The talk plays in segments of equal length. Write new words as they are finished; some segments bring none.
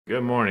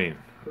Good morning.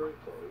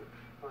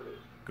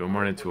 Good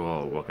morning to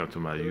all. Welcome to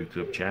my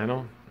YouTube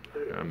channel.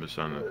 I'm just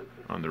on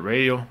the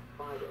radio.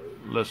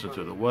 Listen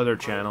to the weather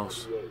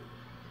channels.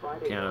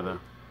 Canada.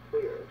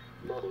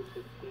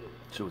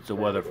 So it's the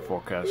weather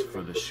forecast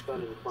for the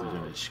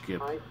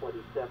skip.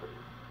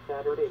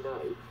 Saturday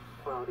night,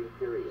 cloudy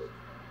period.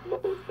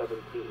 Low 17.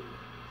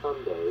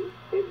 Sunday,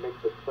 a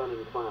mix of sun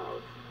and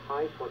clouds.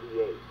 High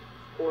 28.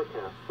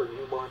 Forecast for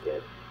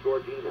Newmarket,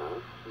 Georgina,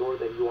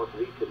 Northern York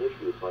region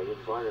issued by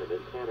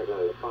Environment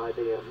Canada at 5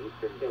 a.m.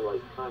 Eastern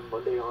Daylight Time,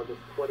 Monday,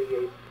 August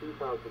 28,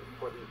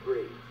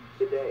 2023.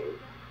 Today,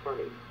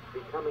 sunny,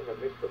 becoming a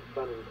mix of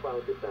sun and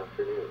cloud this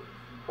afternoon.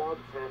 Fog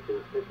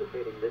patches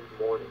dissipating this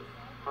morning.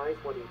 High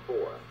 24.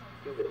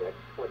 Humidex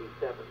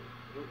 27.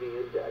 UV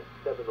index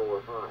 7 or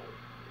high.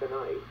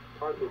 Tonight,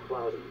 partly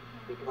cloudy,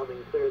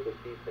 becoming clear this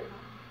evening.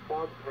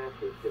 Fog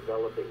patches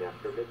developing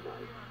after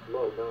midnight.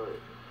 Low 9.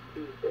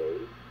 Tuesday,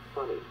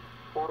 sunny.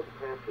 Fog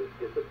patches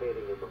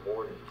dissipating in the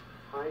morning.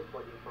 High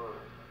 25.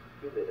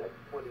 Humidex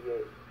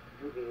 28.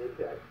 UV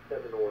index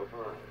 7 or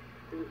high.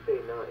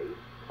 Tuesday night,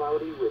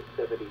 cloudy with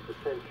 70%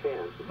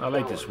 chance of I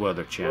like this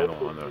weather channel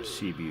on the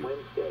CB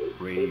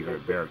Radio or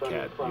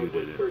Bearcat. You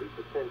did it. 30%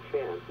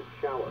 chance of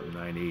showers.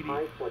 980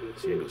 High 22.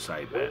 single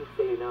sideband.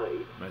 Wednesday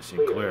night, Nice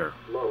and clear.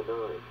 Low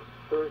 9.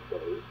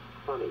 Thursday,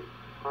 sunny.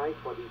 High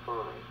 25.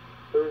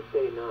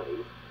 Thursday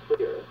night,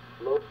 clear.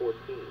 Low 14.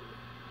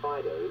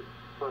 Friday,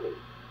 sunny.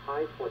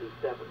 High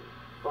 27.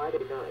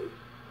 Friday night,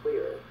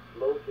 clear.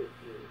 Low 15.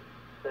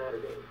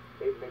 Saturday,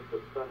 a mix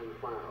of sun and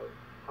clouds.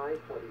 High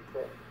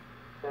 26.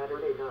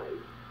 Saturday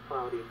night,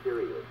 cloudy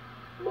period.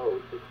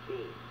 Low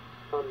 16.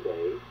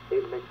 Sunday,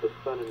 a mix of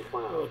sun and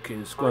clouds. Okay,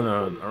 it's going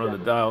around the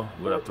dial.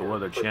 We'll have the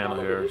weather channel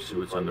here. See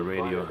what's on the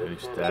radio. Any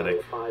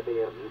static. 5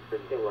 a.m.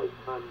 Eastern Daylight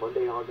Time,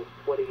 Monday, August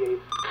 28th.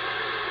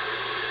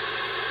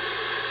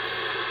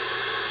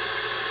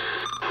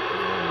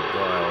 On the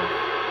dial.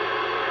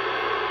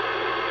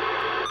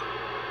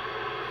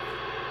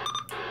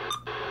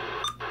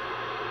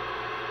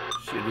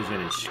 See if there's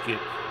any skip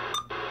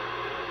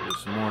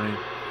this morning.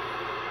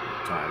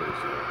 What time is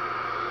it?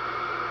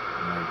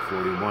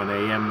 9:41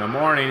 a.m. in the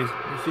morning.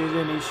 If there's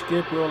any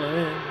skip rolling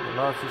in,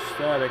 lots of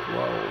static.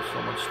 Whoa,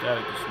 so much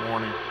static this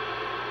morning.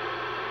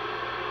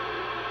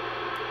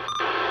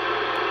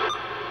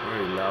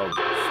 Very loud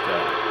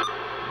static.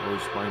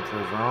 Noise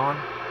sprinklers are on.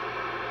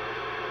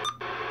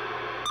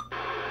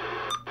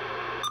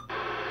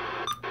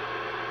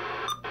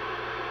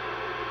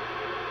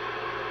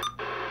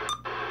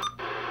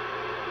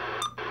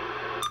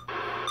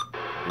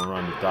 We're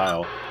on the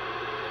dial.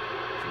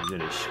 If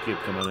there's any skip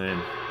coming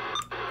in.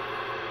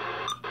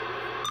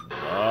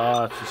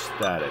 Lots of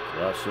static.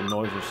 Lots of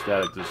noise and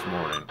static this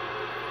morning.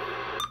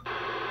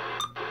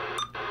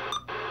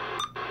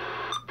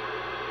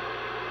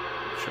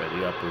 Try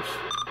the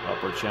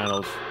upper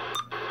channels.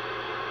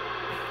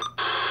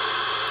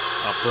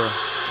 Upper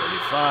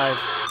 35.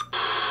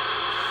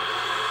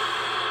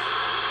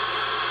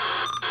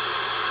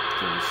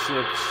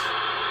 36.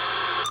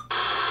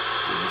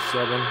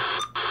 37.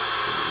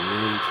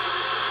 38.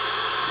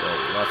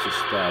 Whoa, lots of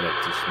static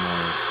this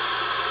morning.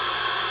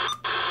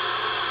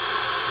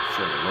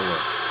 Try the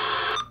lower.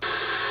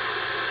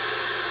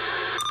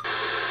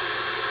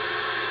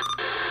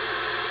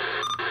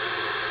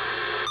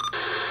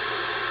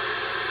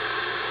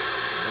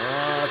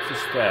 Lots of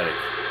static.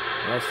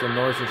 Lots of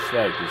noise and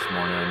static this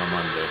morning on a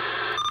Monday.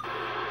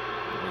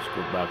 Let's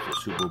go back to the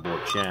Super Bowl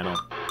channel.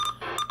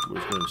 We're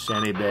just going to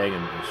Sandbag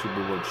and the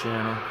Super Bowl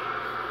channel.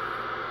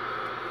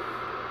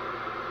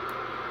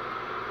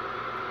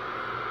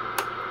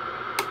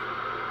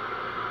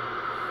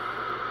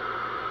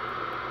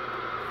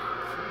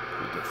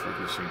 Put the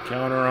frequency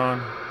counter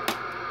on.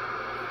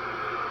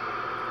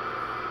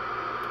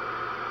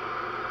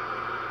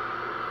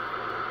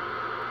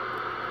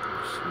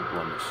 Let's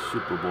on the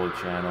Super Bowl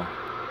channel.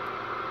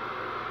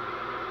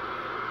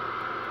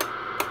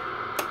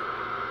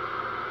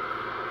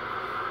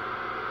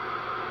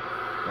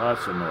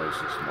 Lots of noise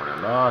this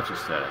morning, lots of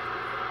static.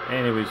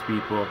 Anyways,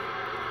 people,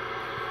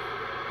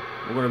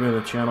 we're going to be on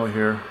the channel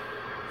here.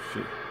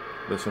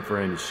 Listen for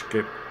any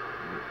skip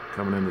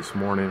coming in this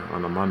morning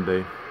on a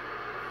Monday.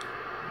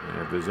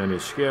 And if there's any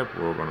skip,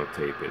 we're going to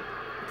tape it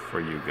for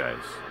you guys.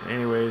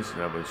 Anyways,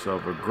 have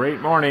yourself a great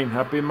morning.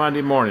 Happy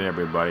Monday morning,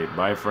 everybody.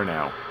 Bye for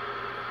now.